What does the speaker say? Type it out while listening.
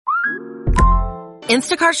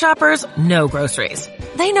Instacart shoppers know groceries.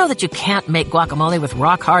 They know that you can't make guacamole with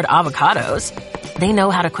rock-hard avocados. They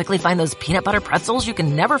know how to quickly find those peanut butter pretzels you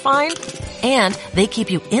can never find. And they keep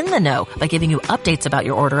you in the know by giving you updates about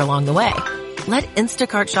your order along the way. Let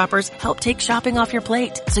Instacart shoppers help take shopping off your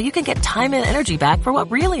plate so you can get time and energy back for what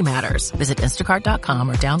really matters. Visit instacart.com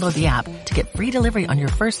or download the app to get free delivery on your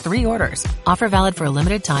first 3 orders. Offer valid for a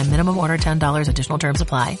limited time. Minimum order $10. Additional terms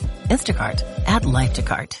apply. Instacart. Add life to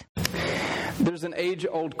cart. There's an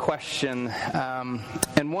age-old question,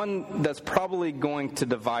 and one that's probably going to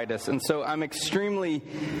divide us. And so I'm extremely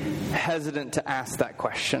hesitant to ask that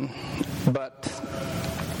question, but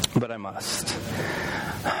I must.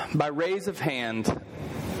 By raise of hand,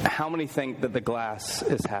 how many think that the glass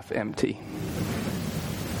is half empty?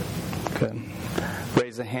 Good.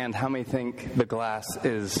 Raise a hand, how many think the glass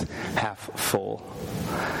is half full?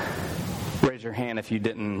 Raise your hand if you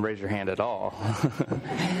didn't raise your hand at all.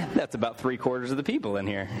 That's about 3/4 of the people in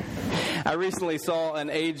here. I recently saw an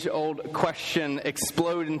age-old question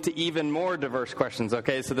explode into even more diverse questions.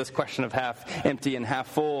 Okay, so this question of half empty and half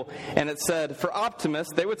full. And it said, for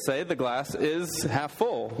optimists, they would say the glass is half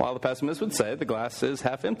full, while the pessimists would say the glass is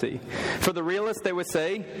half empty. For the realists, they would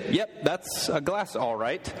say, yep, that's a glass all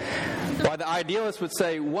right. While the idealists would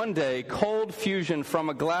say, one day, cold fusion from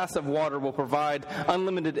a glass of water will provide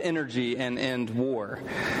unlimited energy and end war.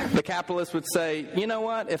 The capitalists would say, you know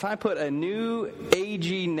what, if I put a new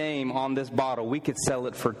AG name on this bottle, we could sell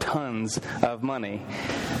it for tons of money.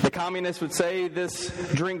 The communists would say this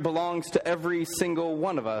drink belongs to every single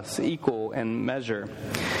one of us, equal in measure.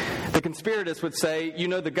 The conspiratists would say, you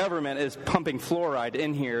know, the government is pumping fluoride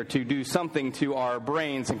in here to do something to our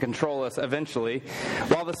brains and control us eventually.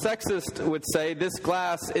 While the sexist would say, this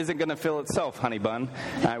glass isn't going to fill itself, honey bun.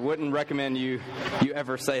 I wouldn't recommend you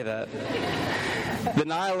ever say that. The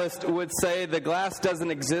nihilist would say the glass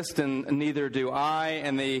doesn't exist and neither do I.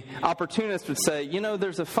 And the opportunist would say, you know,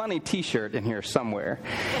 there's a funny t-shirt in here somewhere.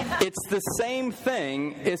 It's the same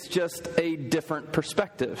thing, it's just a different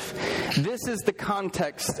perspective. This is the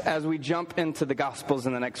context as we jump into the Gospels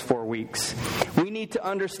in the next 4 weeks. We need to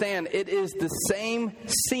understand it is the same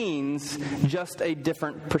scenes, just a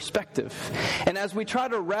different perspective. And as we try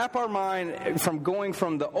to wrap our mind from going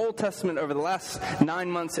from the Old Testament over the last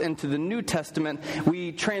 9 months into the New Testament,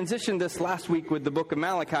 we transitioned this last week with the book of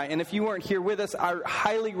Malachi. And if you weren't here with us, I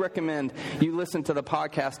highly recommend you listen to the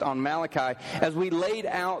podcast on Malachi as we laid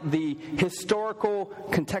out the historical,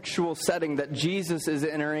 contextual setting that Jesus is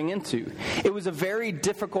entering into. It was a very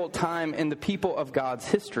difficult time in the people of God's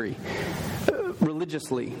history.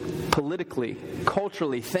 Religiously, politically,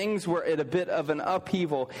 culturally, things were at a bit of an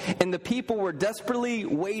upheaval, and the people were desperately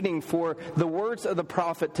waiting for the words of the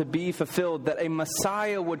prophet to be fulfilled, that a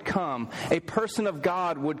Messiah would come, a person of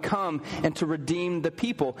God would come and to redeem the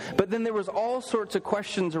people. But then there was all sorts of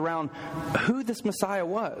questions around who this Messiah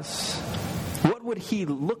was. What would he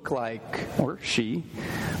look like, or she?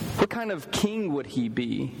 What kind of king would he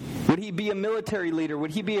be? Would he be a military leader?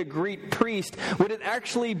 Would he be a Greek priest? Would it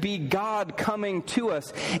actually be God coming to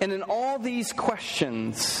us? And in all these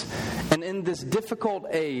questions, and in this difficult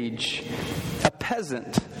age, a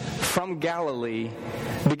peasant from Galilee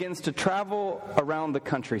begins to travel around the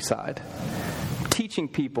countryside, teaching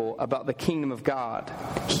people about the kingdom of God,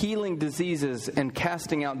 healing diseases and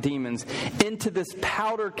casting out demons. Into this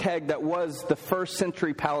powder keg that was the first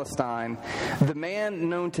century Palestine, the man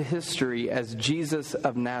known to history as Jesus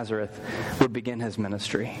of Nazareth would begin his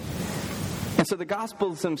ministry. And so the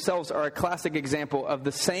Gospels themselves are a classic example of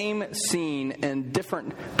the same scene and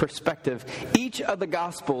different perspective. Each of the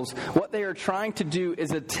Gospels, what they are trying to do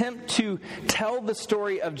is attempt to tell the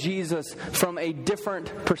story of Jesus from a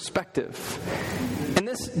different perspective. And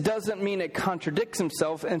this doesn't mean it contradicts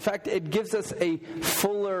himself. In fact, it gives us a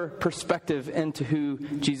fuller perspective into who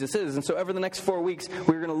Jesus is. And so over the next 4 weeks,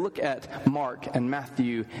 we're going to look at Mark and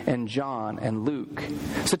Matthew and John and Luke.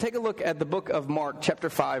 So take a look at the book of Mark, chapter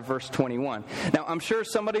 5, verse 21. Now, I'm sure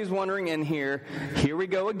somebody's wondering in here we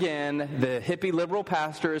go again. The hippie liberal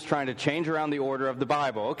pastor is trying to change around the order of the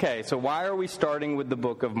Bible. Okay, so why are we starting with the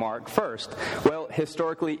book of Mark first? Well,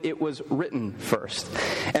 historically, it was written first.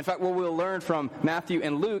 In fact, what we'll learn from Matthew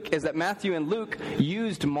and Luke is that Matthew and Luke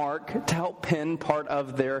used Mark to help pen part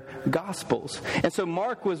of their Gospels. And so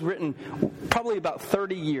Mark was written probably about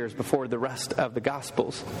 30 years before the rest of the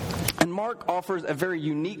Gospels. And Mark offers a very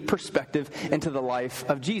unique perspective into the life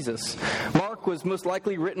of Jesus. Mark Mark was most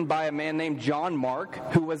likely written by a man named John Mark,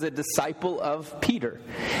 who was a disciple of Peter.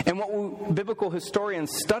 And when biblical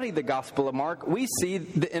historians study the Gospel of Mark, we see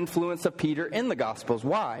the influence of Peter in the Gospels.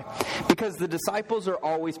 Why? Because the disciples are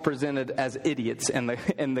always presented as idiots in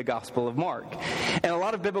the Gospel of Mark. And a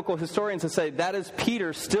lot of biblical historians will say that is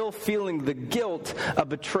Peter still feeling the guilt of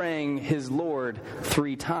betraying his Lord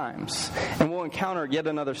 3 times. And we'll encounter yet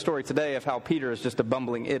another story today of how Peter is just a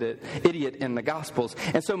bumbling idiot in the Gospels.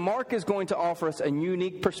 And so Mark is going to offer us a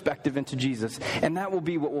unique perspective into Jesus, and that will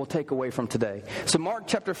be what we'll take away from today. So Mark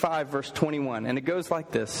chapter 5, verse 21, and it goes like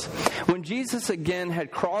this. When Jesus again had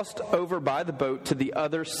crossed over by the boat to the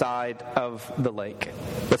other side of the lake.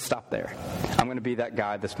 Let's stop there. I'm going to be that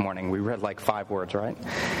guy this morning. We read like 5 words, right?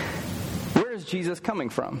 Where is Jesus coming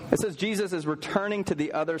from? It says Jesus is returning to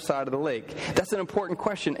the other side of the lake. That's an important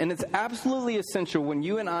question, and it's absolutely essential when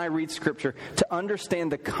you and I read Scripture to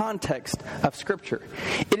understand the context of Scripture.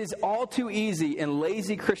 It is all too easy in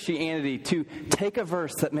lazy Christianity to take a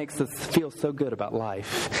verse that makes us feel so good about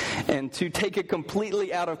life and to take it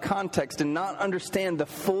completely out of context and not understand the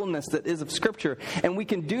fullness that is of Scripture. And we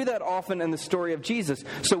can do that often in the story of Jesus.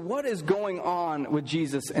 So what is going on with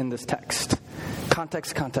Jesus in this text?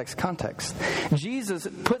 Context, context, context. Jesus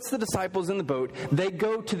puts the disciples in the boat. They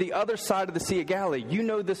go to the other side of the Sea of Galilee. You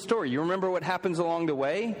know this story. You remember what happens along the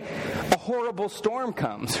way? A horrible storm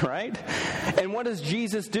comes, right? And what is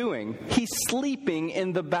Jesus doing? He's sleeping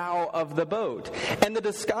in the bow of the boat. And the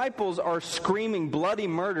disciples are screaming bloody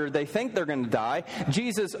murder. They think they're going to die.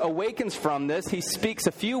 Jesus awakens from this. He speaks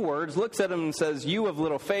a few words, looks at them and says, "You of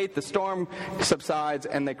little faith." The storm subsides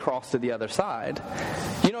and they cross to the other side.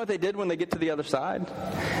 You know what they did when they get to the other side?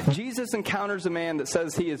 Jesus encounters a man that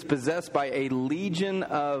says he is possessed by a legion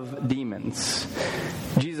of demons.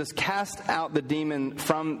 Jesus casts out the demon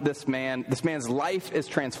from this man. This man's life is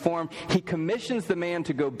transformed. He commissions the man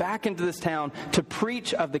to go back into this town to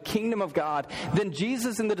preach of the kingdom of God. Then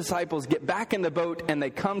Jesus and the disciples get back in the boat and they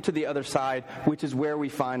come to the other side, which is where we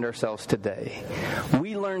find ourselves today.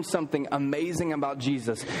 We learn something amazing about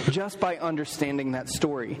Jesus just by understanding that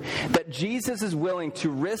story. That Jesus is willing to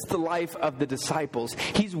risk the life of the disciples.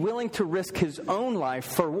 He's willing to risk his own life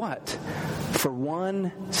for what? For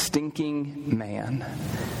one stinking man.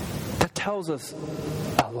 That tells us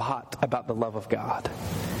a lot about the love of God.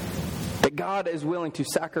 That God is willing to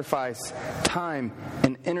sacrifice time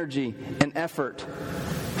and energy and effort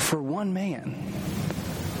for one man.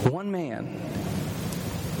 One man.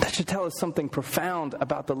 That should tell us something profound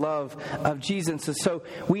about the love of Jesus. And so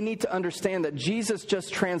we need to understand that Jesus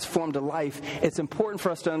just transformed a life. It's important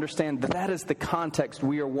for us to understand that that is the context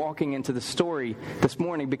we are walking into the story this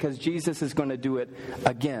morning, because Jesus is going to do it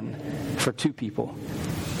again for 2 people.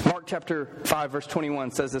 Mark chapter 5, verse 21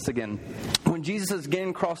 says this again. When Jesus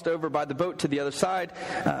again crossed over by the boat to the other side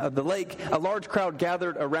of the lake, a large crowd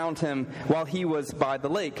gathered around him while he was by the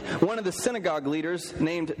lake. One of the synagogue leaders,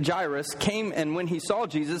 named Jairus, came, and when he saw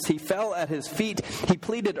Jesus, he fell at his feet. He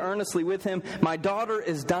pleaded earnestly with him, "My daughter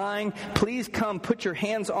is dying. Please come put your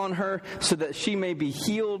hands on her so that she may be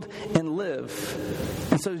healed and live."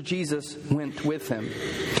 And so Jesus went with him.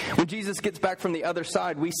 When Jesus gets back from the other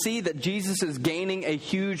side, we see that Jesus is gaining a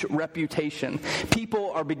huge reputation.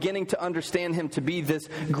 People are beginning to understand him to be this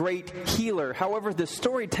great healer. However, the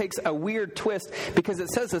story takes a weird twist because it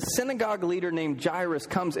says a synagogue leader named Jairus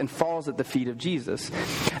comes and falls at the feet of Jesus.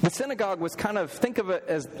 The synagogue was think of it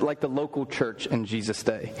as like the local church in Jesus'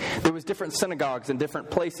 day. There was different synagogues in different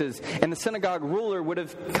places, and the synagogue ruler would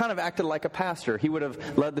have kind of acted like a pastor. He would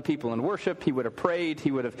have led the people in worship. He would have prayed.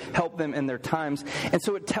 He would have helped them in their times. And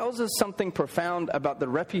so it tells us something profound about the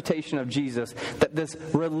reputation of Jesus, that this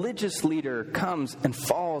religious leader comes and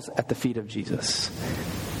falls at the feet of Jesus.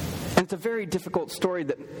 And it's a very difficult story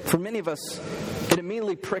that for many of us, it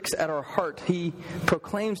immediately pricks at our heart. He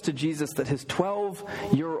proclaims to Jesus that his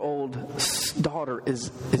 12-year-old daughter is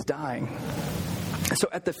dying. So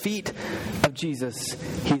at the feet of Jesus,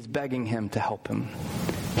 he's begging him to help him.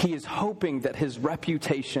 He is hoping that his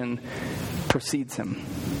reputation precedes him.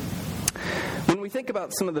 When we think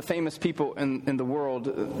about some of the famous people in the world,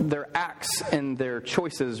 their acts and their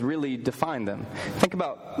choices really define them. Think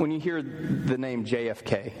about when you hear the name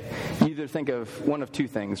JFK. You either think of one of 2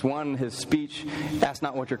 things. One, his speech, "Ask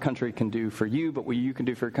not what your country can do for you, but what you can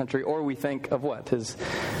do for your country." Or we think of what? His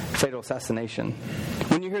fatal assassination.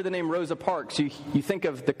 When you hear the name Rosa Parks, you think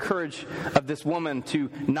of the courage of this woman to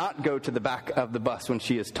not go to the back of the bus when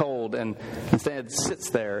she is told, and instead sits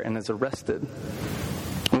there and is arrested.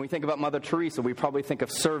 When we think about Mother Teresa, we probably think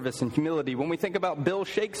of service and humility. When we think about Bill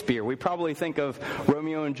Shakespeare, we probably think of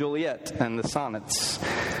Romeo and Juliet and the sonnets.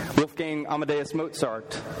 Wolfgang Amadeus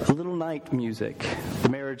Mozart, Little Night Music, The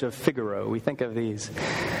Marriage of Figaro. We think of these.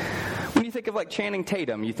 When you think of like Channing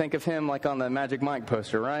Tatum, you think of him like on the Magic Mike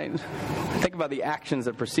poster, right? Think about the actions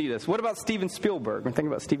that precede us. What about Steven Spielberg? When you think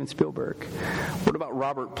about Steven Spielberg. What about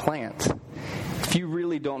Robert Plant? If you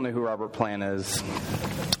really don't know who Robert Plant is,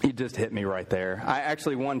 you just hit me right there. I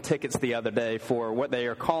actually won tickets the other day for what they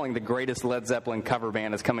are calling the greatest Led Zeppelin cover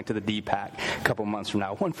band is coming to the DPAC a couple months from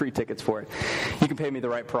now. Won free tickets for it. You can pay me the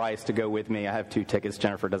right price to go with me. I have 2 tickets.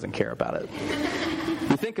 Jennifer doesn't care about it.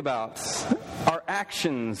 You think about our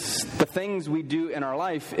actions, the things we do in our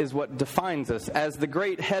life is what defines us. As the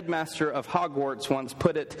great headmaster of Hogwarts once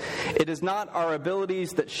put it, it is not our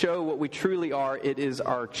abilities that show what we truly are, it is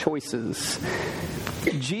our choices.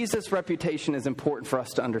 Jesus' reputation is important for us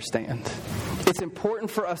to understand. It's important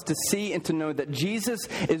for us to see and to know that Jesus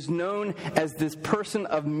is known as this person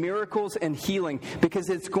of miracles and healing because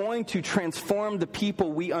it's going to transform the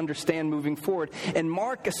people we understand moving forward. And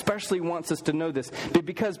Mark especially wants us to know this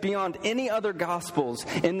because beyond any other Gospels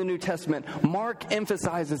in the New Testament, Mark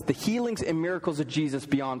emphasizes the healings and miracles of Jesus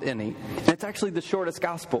beyond any. And it's actually the shortest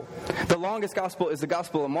Gospel. The longest Gospel is the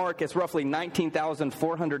Gospel of Mark. It's roughly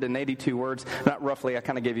 19,482 words. Not roughly, I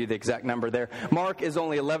kind of gave you the exact number there. Mark is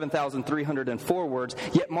only 11,304 words,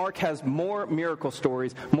 yet Mark has more miracle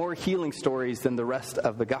stories, more healing stories than the rest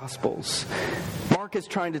of the Gospels. Mark is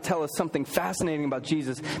trying to tell us something fascinating about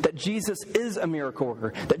Jesus, that Jesus is a miracle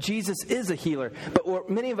worker, that Jesus is a healer. But what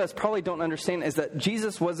many of us probably don't understand is that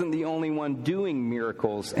Jesus wasn't the only one doing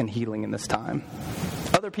miracles and healing in this time.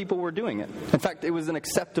 Other people were doing it. In fact, it was an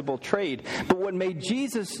acceptable trade. But what made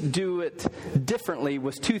Jesus do it differently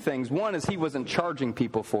was 2 things. One is he wasn't charging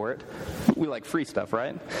people for it. We like free stuff,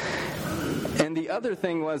 right? And the other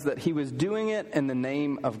thing was that he was doing it in the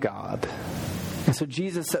name of God. And so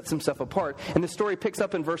Jesus sets himself apart. And the story picks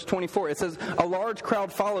up in verse 24. It says, a large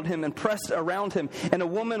crowd followed him and pressed around him. And a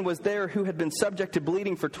woman was there who had been subject to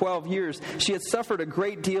bleeding for 12 years. She had suffered a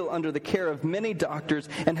great deal under the care of many doctors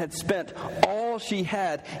and had spent all she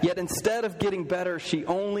had. Yet instead of getting better, she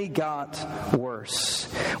only got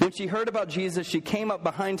worse. When she heard about Jesus, she came up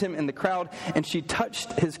behind him in the crowd and she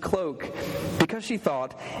touched his cloak because she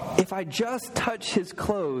thought, if I just touch his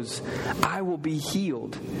clothes, I will be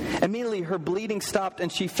healed. Immediately her bleeding stopped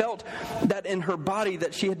and she felt that in her body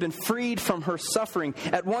that she had been freed from her suffering.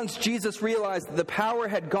 At once Jesus realized that the power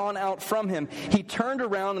had gone out from him. He turned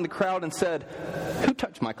around in the crowd and said, who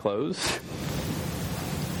touched my clothes?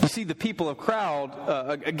 You see, the people of crowd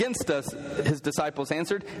against us, his disciples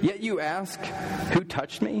answered, yet you ask, who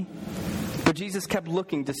touched me? But Jesus kept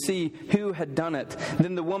looking to see who had done it.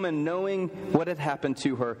 Then the woman, knowing what had happened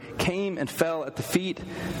to her, came and fell at the feet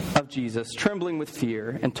of Jesus, trembling with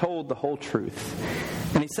fear, and told the whole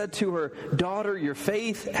truth. And he said to her, daughter, your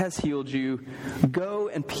faith has healed you. Go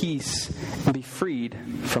in peace and be freed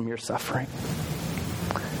from your suffering.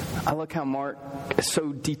 I look how Mark is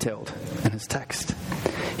so detailed in his text.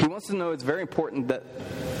 He wants to know it's very important that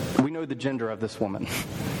we know the gender of this woman.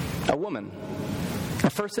 A woman. In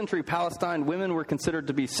first century Palestine, women were considered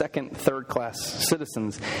to be second, third-class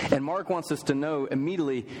citizens. And Mark wants us to know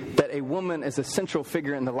immediately that a woman is a central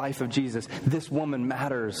figure in the life of Jesus. This woman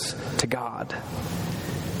matters to God.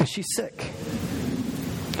 And she's sick.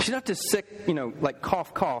 She's not just sick, like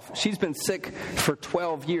cough, cough. She's been sick for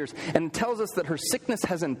 12 years. And it tells us that her sickness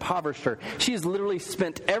has impoverished her. She has literally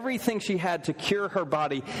spent everything she had to cure her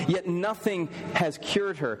body, yet nothing has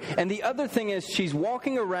cured her. And the other thing is she's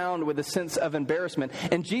walking around with a sense of embarrassment.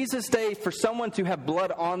 In Jesus' day, for someone to have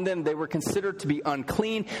blood on them, they were considered to be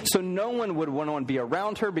unclean. So no one would want to be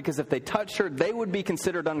around her because if they touched her, they would be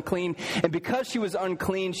considered unclean. And because she was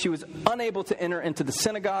unclean, she was unable to enter into the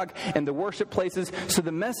synagogue and the worship places. So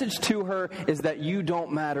the message to her is that you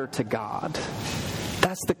don't matter to God.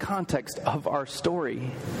 That's the context of our story.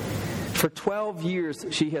 For 12 years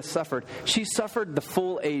she has suffered. She suffered the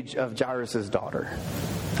full age of Jairus' daughter.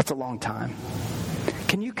 That's a long time.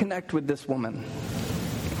 Can you connect with this woman?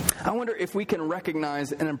 I wonder if we can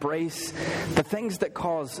recognize and embrace the things that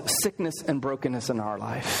cause sickness and brokenness in our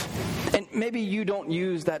life. And maybe you don't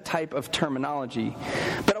use that type of terminology,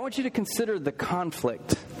 but I want you to consider the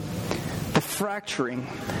conflict, the fracturing,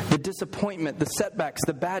 the disappointment, the setbacks,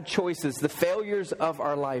 the bad choices, the failures of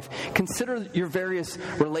our life. Consider your various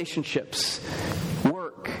relationships,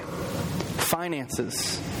 work,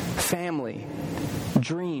 finances, family,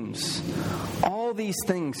 dreams. All these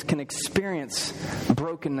things can experience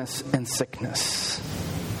brokenness and sickness.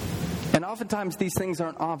 And oftentimes these things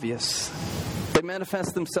aren't obvious. They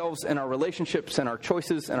manifest themselves in our relationships and our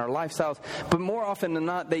choices and our lifestyles, but more often than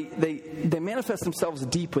not, they manifest themselves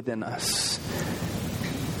deep within us.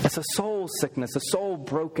 It's a soul sickness, a soul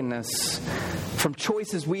brokenness from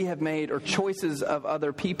choices we have made or choices of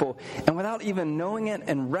other people. And without even knowing it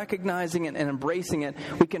and recognizing it and embracing it,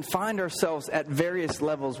 we can find ourselves at various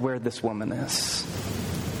levels where this woman is.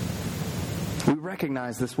 We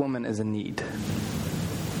recognize this woman is in need.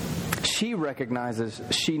 She recognizes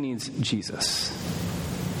she needs Jesus.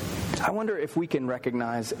 I wonder if we can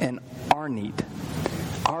recognize in our need,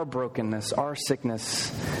 our brokenness, our sickness,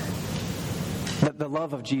 that the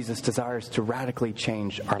love of Jesus desires to radically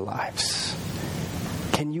change our lives.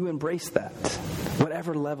 Can you embrace that,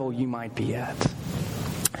 whatever level you might be at?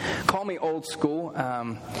 Call me old school,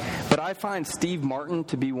 but I find Steve Martin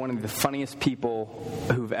to be one of the funniest people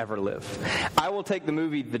who've ever lived. I will take the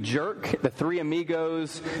movie The Jerk, The Three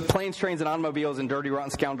Amigos, Planes, Trains, and Automobiles, and Dirty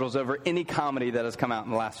Rotten Scoundrels over any comedy that has come out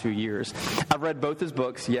in the last few years. I've read both his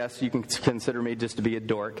books. Yes, you can consider me just to be a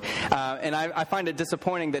dork. And I find it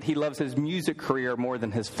disappointing that he loves his music career more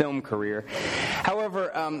than his film career.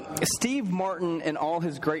 However, Steve Martin, in all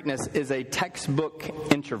his greatness, is a textbook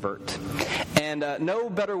introvert. And no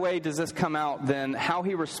better way does this come out than how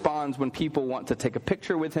he responds when people want to take a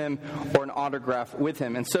picture with him or an autograph with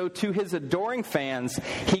him. And so to his adoring fans,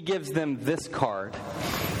 he gives them this card.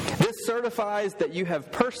 This certifies that you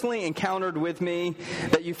have personally encountered with me,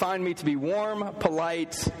 that you find me to be warm,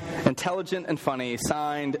 polite, intelligent, and funny.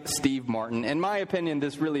 Signed, Steve Martin. In my opinion,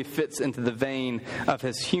 this really fits into the vein of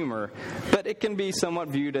his humor, but it can be somewhat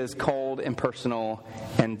viewed as cold, impersonal,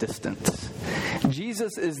 and distant.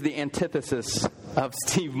 Jesus is the antithesis of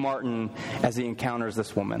Steve Martin as he encounters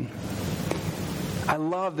this woman. I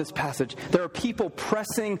love this passage. There are people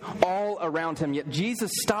pressing all around him, yet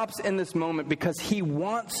Jesus stops in this moment because he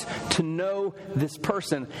wants to know this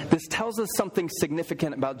person. This tells us something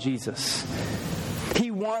significant about Jesus. He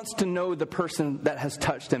wants to know the person that has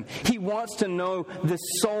touched him. He wants to know the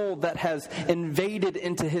soul that has invaded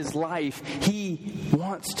into his life. He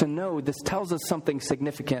wants to know. This tells us something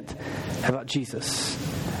significant about Jesus.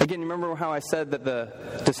 Again, remember how I said that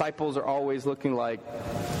the disciples are always looking like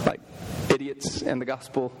idiots in the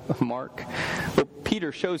Gospel of Mark? Well,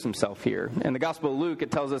 Peter shows himself here. In the Gospel of Luke, it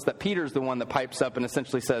tells us that Peter's the one that pipes up and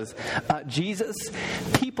essentially says, Jesus,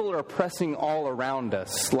 people are pressing all around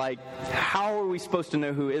us. Like, how are we supposed to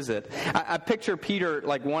know who is it? I picture Peter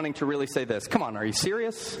wanting to really say this. Come on, are you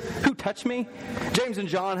serious? Who touched me? James and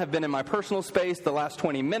John have been in my personal space the last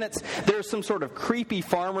 20 minutes. There's some sort of creepy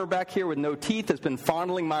farmer back here with no teeth that's been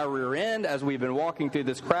fondling my rear end as we've been walking through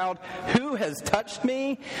this crowd. Who has touched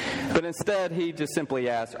me? But instead, he just simply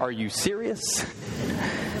asks, are you serious?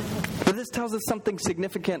 But this tells us something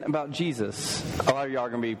significant about Jesus. A lot of y'all are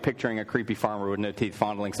going to be picturing a creepy farmer with no teeth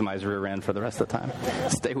fondling somebody's rear end for the rest of the time.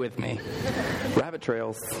 Stay with me. Rabbit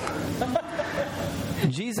trails.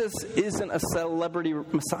 Jesus isn't a celebrity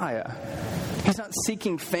Messiah. He's not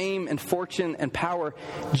seeking fame and fortune and power.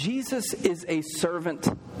 Jesus is a servant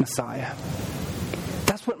Messiah.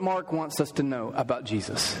 That's what Mark wants us to know about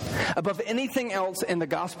Jesus. Above anything else in the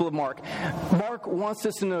Gospel of Mark, Mark wants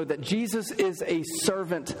us to know that Jesus is a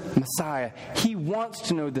servant Messiah. He wants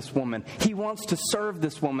to know this woman. He wants to serve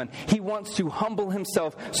this woman. He wants to humble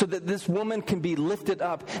himself so that this woman can be lifted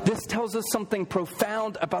up. This tells us something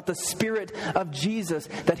profound about the Spirit of Jesus,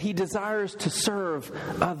 that he desires to serve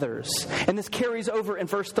others. And this carries over in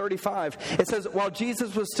verse 35. It says, while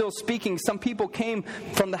Jesus was still speaking, some people came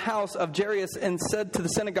from the house of Jairus and said to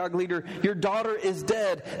the synagogue leader, your daughter is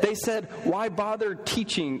dead. They said, why bother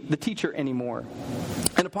teaching the teacher anymore?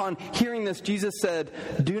 And upon hearing this, Jesus said,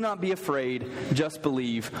 do not be afraid, just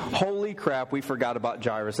believe. Holy crap, we forgot about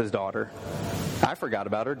Jairus' daughter. I forgot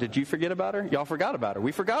about her. Did you forget about her? Y'all forgot about her.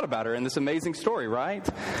 We forgot about her in this amazing story, right?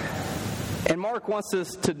 And Mark wants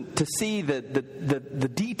us to see the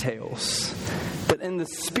details. That in the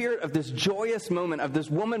spirit of this joyous moment of this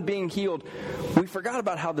woman being healed, we forgot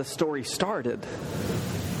about how the story started.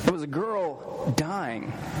 It was a girl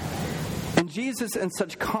dying. And Jesus, in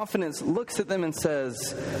such confidence, looks at them and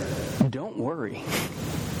says, don't worry.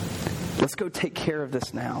 Let's go take care of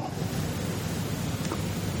this now.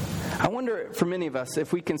 I wonder, for many of us,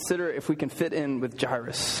 if we can fit in with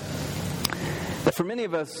Jairus. That for many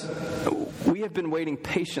of us, we have been waiting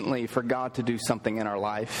patiently for God to do something in our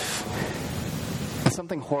life. And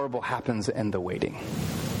something horrible happens in the waiting.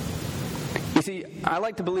 You see, I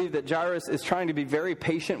like to believe that Jairus is trying to be very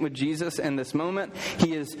patient with Jesus in this moment.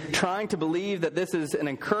 He is trying to believe that this is an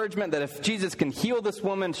encouragement, that if Jesus can heal this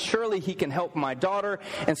woman, surely he can help my daughter.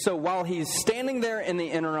 And so while he's standing there in the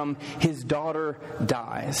interim, his daughter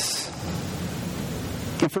dies.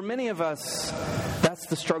 And for many of us, that's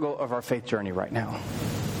the struggle of our faith journey right now.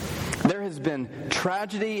 There has been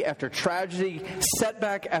tragedy after tragedy,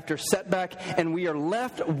 setback after setback, and we are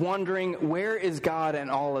left wondering, where is God in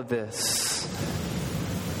all of this?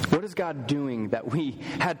 What is God doing that we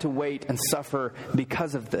had to wait and suffer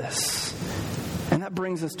because of this? And that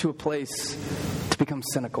brings us to a place to become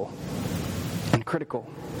cynical and critical,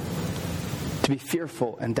 to be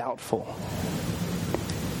fearful and doubtful.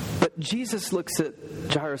 But Jesus looks at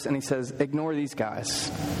Jairus and he says, ignore these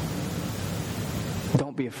guys.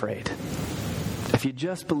 Don't be afraid. If you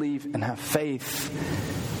just believe and have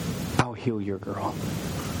faith, I'll heal your girl.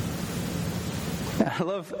 I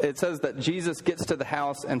love, it says that Jesus gets to the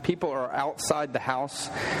house and people are outside the house,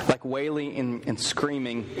 like wailing and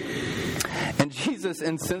screaming. And Jesus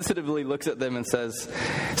insensitively looks at them and says,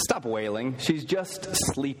 stop wailing. She's just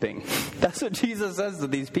sleeping. That's what Jesus says to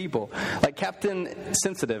these people. Like Captain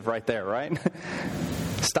Sensitive right there, right?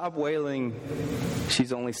 Stop wailing.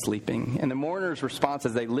 She's only sleeping. And the mourners' response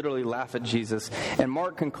is they literally laugh at Jesus. And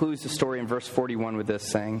Mark concludes the story in verse 41 with this,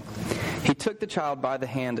 saying, he took the child by the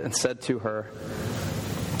hand and said to her,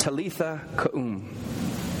 Talitha koum,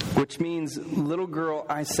 which means, little girl,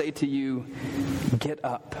 I say to you, get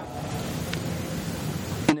up.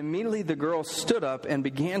 And immediately the girl stood up and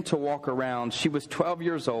began to walk around. She was 12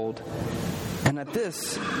 years old. And at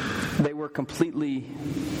this, they were completely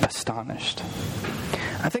astonished.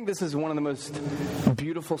 I think this is one of the most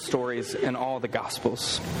beautiful stories in all the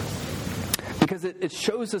Gospels, because it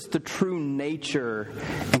shows us the true nature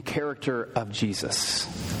and character of Jesus.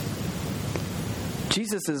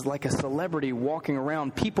 Jesus is like a celebrity walking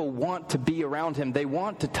around. People want to be around him. They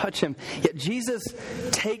want to touch him. Yet Jesus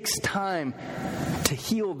takes time to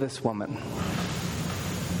heal this woman.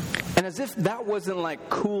 And as if that wasn't like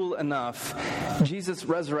cool enough, Jesus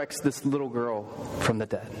resurrects this little girl from the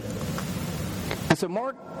dead. And so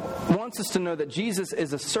Mark wants us to know that Jesus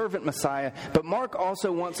is a servant Messiah, but Mark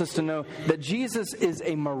also wants us to know that Jesus is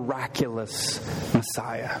a miraculous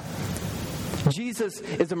Messiah. Jesus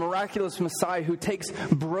is a miraculous Messiah who takes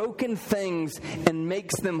broken things and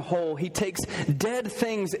makes them whole. He takes dead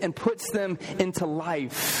things and puts them into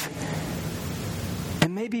life.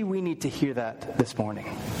 And maybe we need to hear that this morning.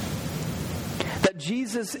 That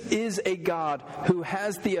Jesus is a God who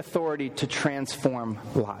has the authority to transform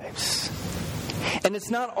lives. And it's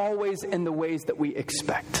not always in the ways that we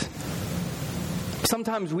expect.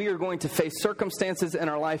 Sometimes we are going to face circumstances in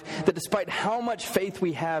our life that despite how much faith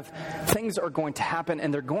we have, things are going to happen,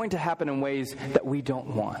 and they're going to happen in ways that we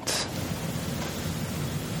don't want.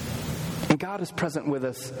 And God is present with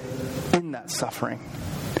us in that suffering.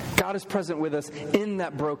 God is present with us in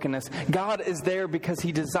that brokenness. God is there because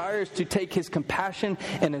he desires to take his compassion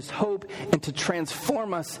and his hope and to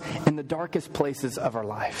transform us in the darkest places of our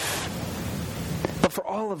life. But for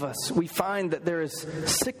all of us, we find that there is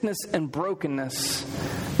sickness and brokenness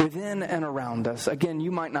within and around us. Again,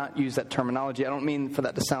 you might not use that terminology. I don't mean for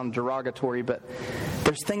that to sound derogatory, but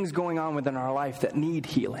there's things going on within our life that need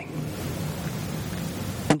healing.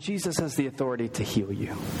 And Jesus has the authority to heal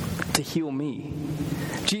you, to heal me.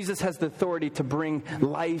 Jesus has the authority to bring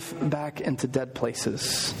life back into dead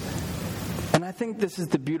places. And I think this is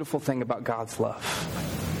the beautiful thing about God's love.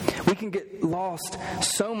 We can get lost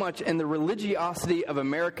so much in the religiosity of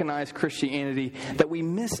Americanized Christianity that we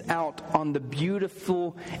miss out on the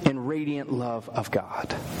beautiful and radiant love of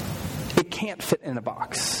God. It can't fit in a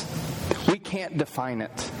box. We can't define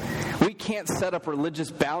it. We can't set up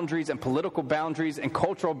religious boundaries and political boundaries and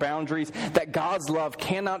cultural boundaries that God's love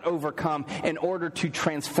cannot overcome in order to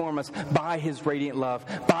transform us by his radiant love,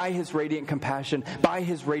 by his radiant compassion, by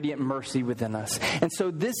his radiant mercy within us. And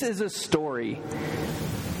so this is a story.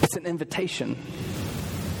 It's an invitation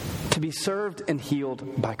to be served and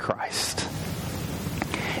healed by Christ.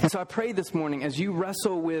 And so I pray this morning as you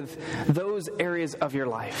wrestle with those areas of your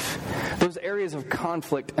life, those areas of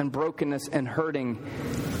conflict and brokenness and hurting,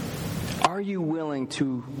 are you willing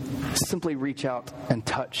to simply reach out and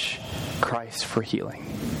touch Christ for healing?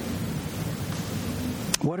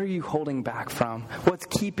 What are you holding back from? What's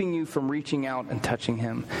keeping you from reaching out and touching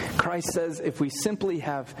him? Christ says if we simply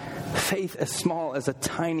have faith as small as a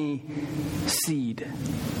tiny seed.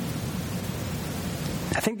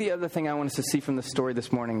 I think the other thing I want us to see from the story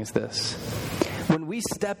this morning is this. When we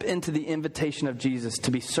step into the invitation of Jesus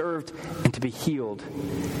to be served and to be healed,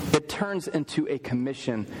 it turns into a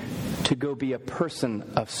commission to go be a person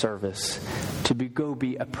of service, to go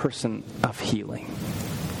be a person of healing.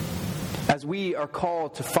 As we are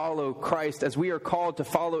called to follow Christ, as we are called to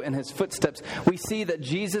follow in his footsteps, we see that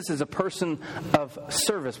Jesus is a person of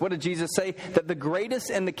service. What did Jesus say? That the greatest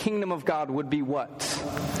in the kingdom of God would be what?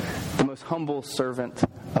 the most humble servant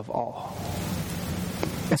of all.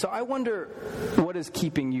 And so I wonder, what is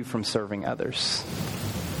keeping you from serving others?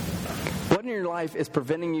 What in your life is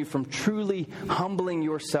preventing you from truly humbling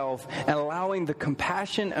yourself and allowing the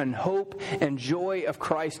compassion and hope and joy of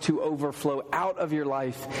Christ to overflow out of your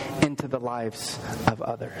life into the lives of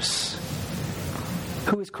others?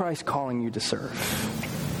 Who is Christ calling you to serve?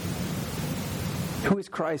 Who is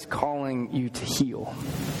Christ calling you to heal?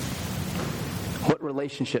 What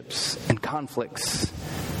relationships and conflicts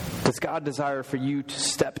does God desire for you to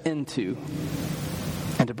step into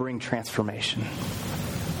and to bring transformation?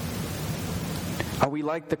 Are we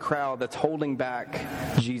like the crowd that's holding back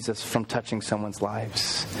Jesus from touching someone's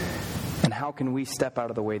lives? And how can we step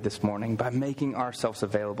out of the way this morning? By making ourselves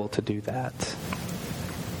available to do that.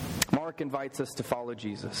 Mark invites us to follow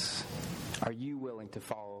Jesus. Are you willing to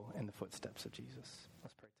follow in the footsteps of Jesus?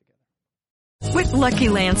 Let's pray together. With Lucky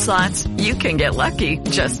Land Slots, you can get lucky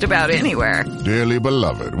just about anywhere. Dearly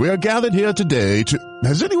beloved, we are gathered here today to...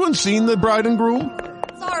 Has anyone seen the bride and groom?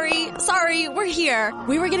 Sorry, we're here.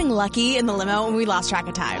 We were getting lucky in the limo and we lost track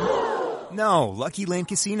of time. No, Lucky Land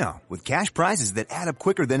Casino, with cash prizes that add up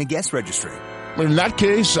quicker than a guest registry. In that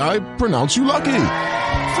case, I pronounce you lucky.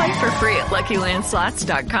 Play for free at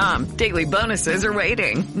LuckyLandSlots.com. Daily bonuses are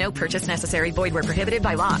waiting. No purchase necessary. Void where prohibited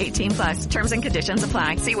by law. 18+. Terms and conditions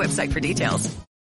apply. See website for details.